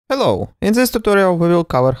Hello, in this tutorial we will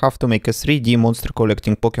cover how to make a 3D monster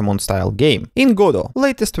collecting Pokemon style game in GODOT,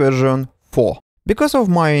 latest version 4. Because of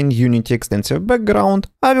my Unity extensive background,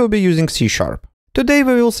 I will be using C#. Today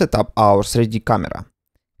we will set up our 3D camera.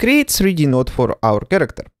 Create 3D node for our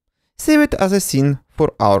character. Save it as a scene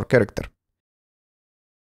for our character.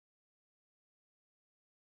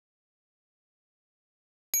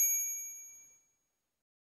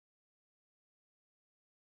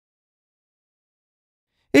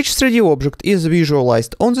 Each 3D object is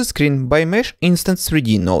visualized on the screen by Mesh Instance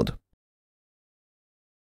 3D node.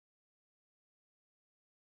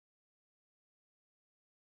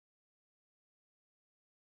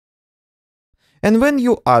 And when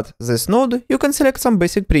you add this node, you can select some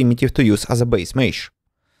basic primitive to use as a base mesh.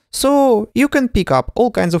 So you can pick up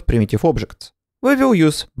all kinds of primitive objects. We will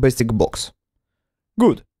use basic box.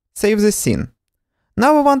 Good, save the scene.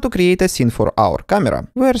 Now we want to create a scene for our camera.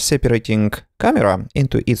 We are separating camera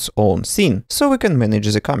into its own scene, so we can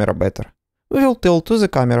manage the camera better. We will tell to the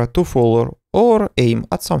camera to follow or aim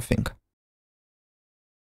at something.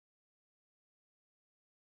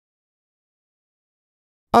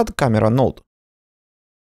 Add camera node.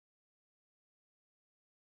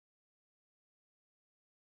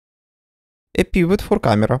 A pivot for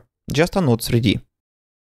camera, just a node 3D.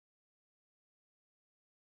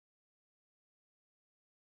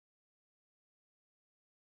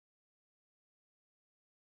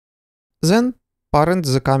 Then parent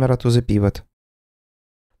the camera to the pivot.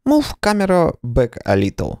 Move camera back a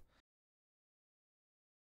little.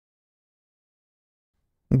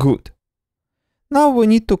 Good. Now we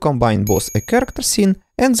need to combine both a character scene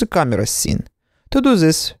and the camera scene. To do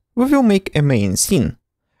this, we will make a main scene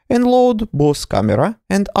and load both camera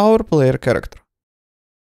and our player character.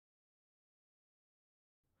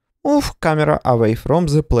 Move camera away from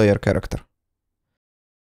the player character.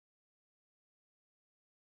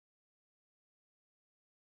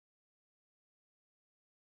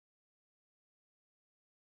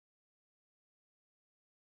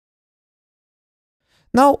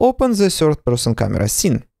 Now open the third-person camera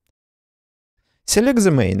scene. Select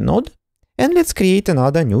the main node, and let's create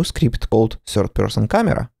another new script called third-person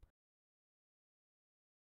camera.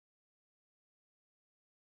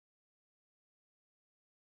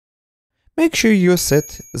 Make sure you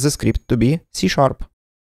set the script to be C#.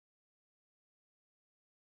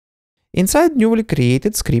 Inside newly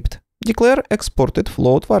created script, declare exported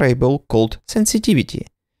float variable called sensitivity.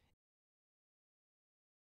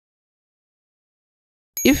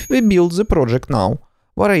 If we build the project now,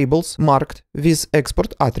 variables marked with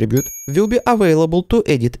export attribute will be available to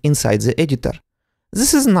edit inside the editor.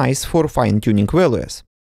 This is nice for fine-tuning values.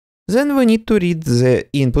 Then we need to read the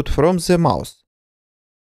input from the mouse.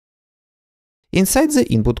 Inside the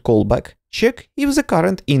input callback, check if the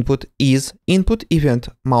current input is input event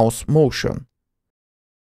mouse motion.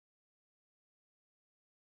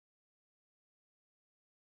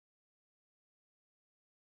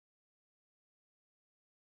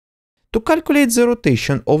 To calculate the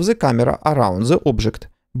rotation of the camera around the object,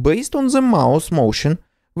 based on the mouse motion,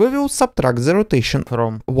 we will subtract the rotation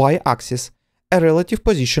from y-axis, a relative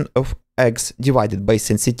position of x divided by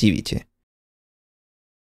sensitivity.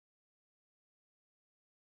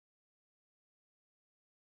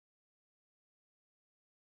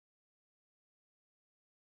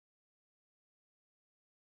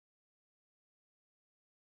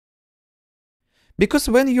 Because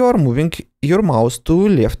when you are moving your mouse to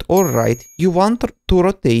left or right, you want to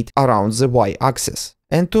rotate around the y-axis.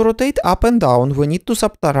 And to rotate up and down, we need to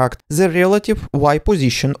subtract the relative y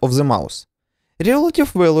position of the mouse.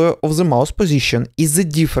 Relative value of the mouse position is the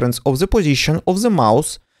difference of the position of the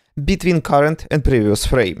mouse between current and previous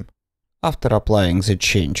frame. After applying the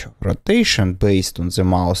change of rotation based on the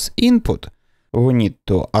mouse input, we need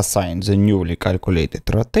to assign the newly calculated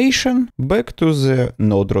rotation back to the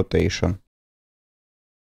node rotation.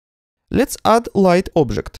 Let's add light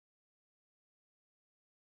object.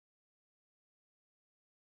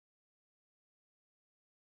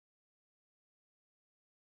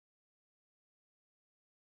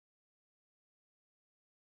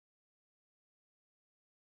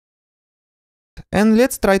 And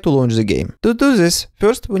let's try to launch the game. To do this,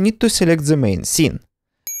 first we need to select the main scene.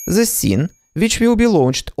 The scene which will be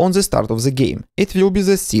launched on the start of the game. It will be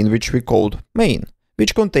the scene which we called main,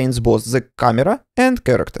 which contains both the camera and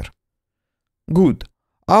character. Good.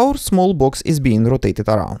 Our small box is being rotated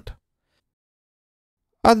around.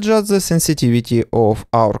 Adjust the sensitivity of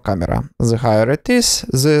our camera. The higher it is,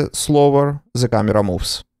 the slower the camera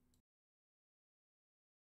moves.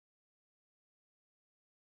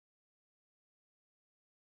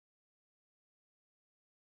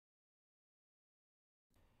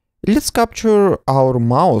 Let's capture our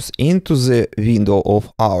mouse into the window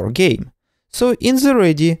of our game. So in the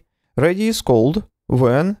ready is called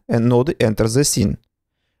when a node enters the scene.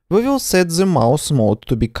 We will set the mouse mode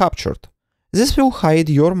to be captured. This will hide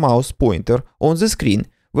your mouse pointer on the screen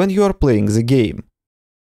when you are playing the game.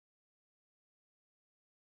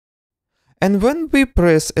 And when we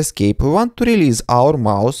press escape, we want to release our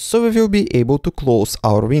mouse so we will be able to close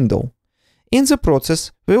our window. In the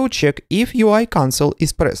process, we will check if UI cancel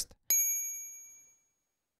is pressed.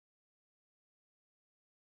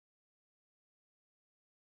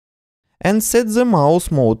 And set the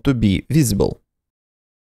mouse mode to be visible.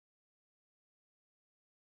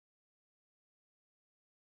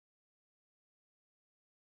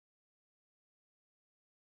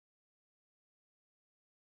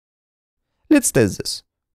 Let's test this.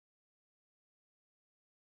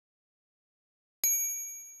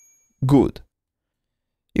 Good.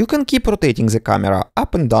 You can keep rotating the camera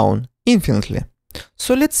up and down infinitely.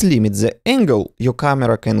 So let's limit the angle your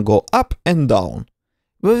camera can go up and down.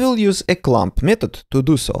 We will use a clamp method to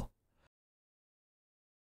do so.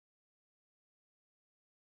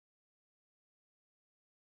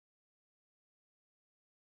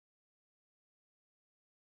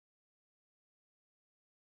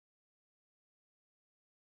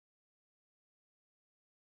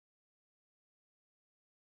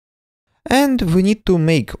 And we need to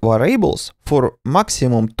make variables for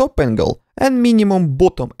maximum top angle and minimum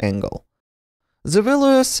bottom angle. The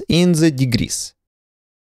values in the degrees.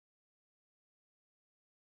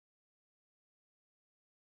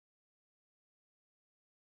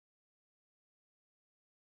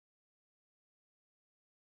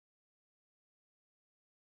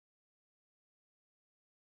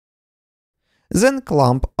 Then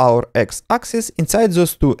clamp our x-axis inside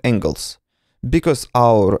those two angles. Because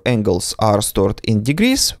our angles are stored in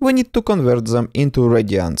degrees, we need to convert them into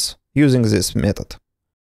radians using this method.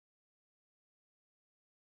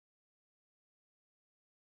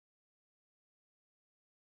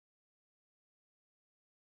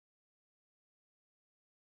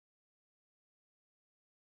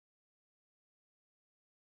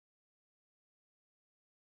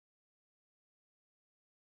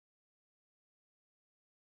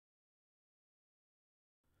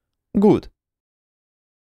 Good.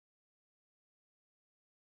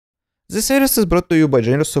 This series is brought to you by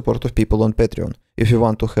generous support of people on Patreon. If you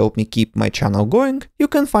want to help me keep my channel going, you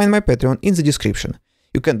can find my Patreon in the description.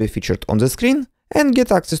 You can be featured on the screen and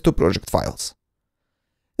get access to project files.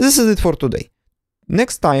 This is it for today.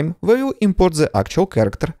 Next time we will import the actual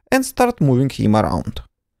character and start moving him around.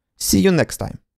 See you next time.